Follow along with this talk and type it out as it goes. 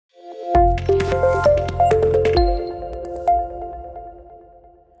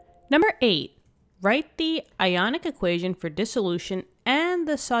Number 8, write the ionic equation for dissolution and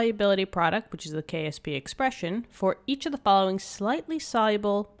the solubility product, which is the KSP expression, for each of the following slightly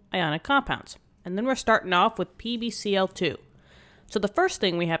soluble ionic compounds. And then we're starting off with PbCl2. So the first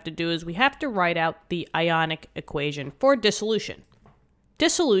thing we have to do is we have to write out the ionic equation for dissolution.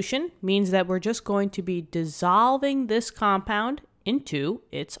 Dissolution means that we're just going to be dissolving this compound into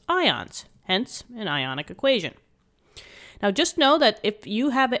its ions, hence an ionic equation. Now just know that if you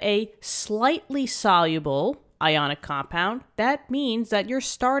have a slightly soluble ionic compound, that means that you're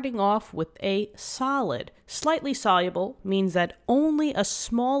starting off with a solid. Slightly soluble means that only a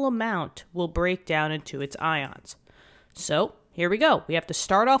small amount will break down into its ions. So here we go. We have to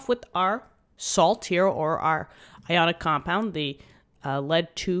start off with our salt here, or our ionic compound, the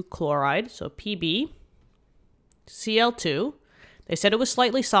lead 2 chloride, so PbCl2. They said it was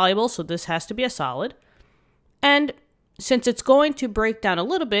slightly soluble, so this has to be a solid. And since it's going to break down a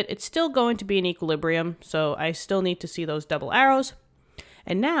little bit, it's still going to be in equilibrium, so I still need to see those double arrows.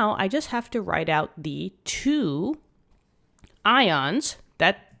 And now I just have to write out the 2 ions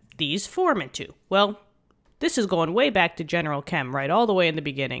that these form into. Well, this is going way back to general chem, right? All the way in the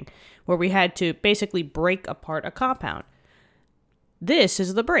beginning, where we had to basically break apart a compound. This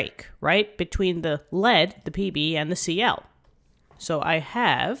is the break, right? Between the lead, the Pb, and the Cl. So I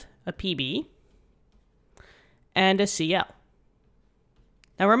have a Pb and a Cl.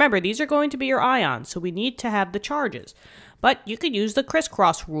 Now remember, these are going to be your ions, so we need to have the charges. But you could use the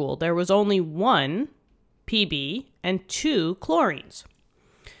crisscross rule. There was only 1 Pb and 2 chlorines.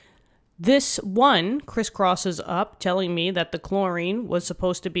 This 1 crisscrosses up, telling me that the chlorine was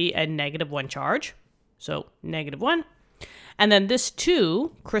supposed to be a -1 charge, so -1. And then this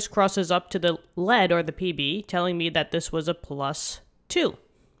 2 crisscrosses up to the lead, or the Pb, telling me that this was a +2,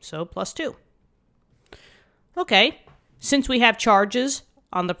 so +2. Okay, since we have charges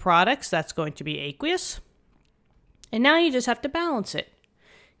on the products, that's going to be aqueous. And now you just have to balance it.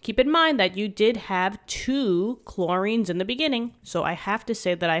 Keep in mind that you did have 2 chlorines in the beginning, so I have to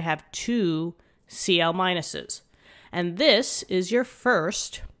say that I have 2 Cl minuses. And this is your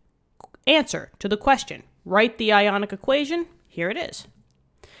first answer to the question. Write the ionic equation. Here it is.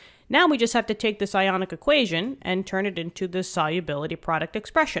 Now we just have to take this ionic equation and turn it into the solubility product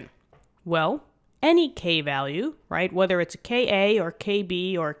expression. Well, any K value, right, whether it's a Ka or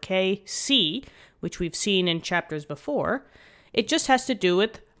Kb or Kc, which we've seen in chapters before, it just has to do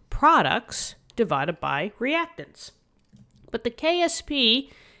with products divided by reactants. But the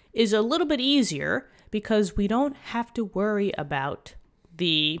KSP is a little bit easier because we don't have to worry about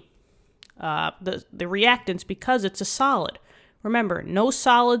the reactants because it's a solid. Remember, no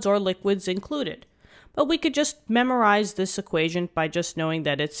solids or liquids included. But we could just memorize this equation by just knowing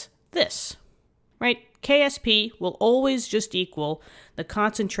that it's this. Right? KSP will always just equal the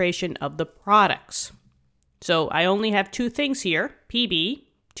concentration of the products. So I only have 2 things here, Pb,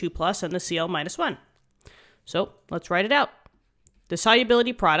 2+, and the Cl -1. So let's write it out. The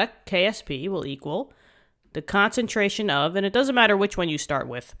solubility product, KSP, will equal the concentration of, and it doesn't matter which one you start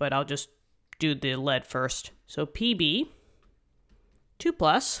with, but I'll just do the lead first. So Pb,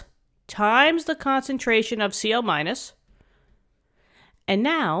 2+, times the concentration of Cl-. And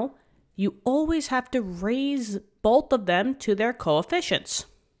now you always have to raise both of them to their coefficients.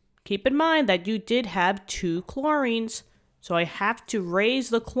 Keep in mind that you did have 2 chlorines, so I have to raise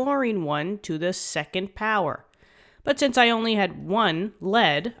the chlorine one to the 2nd power. But since I only had 1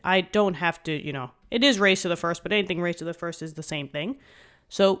 lead, I don't have to, it is raised to the 1st, but anything raised to the 1st is the same thing.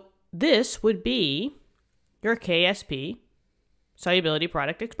 So this would be your KSP, solubility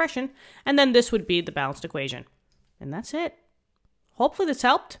product expression, and then this would be the balanced equation. And that's it. Hopefully this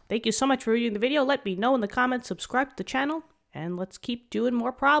helped. Thank you so much for viewing the video. Let me know in the comments, subscribe to the channel, and let's keep doing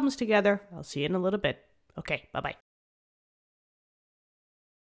more problems together. I'll see you in a little bit. Okay, bye-bye.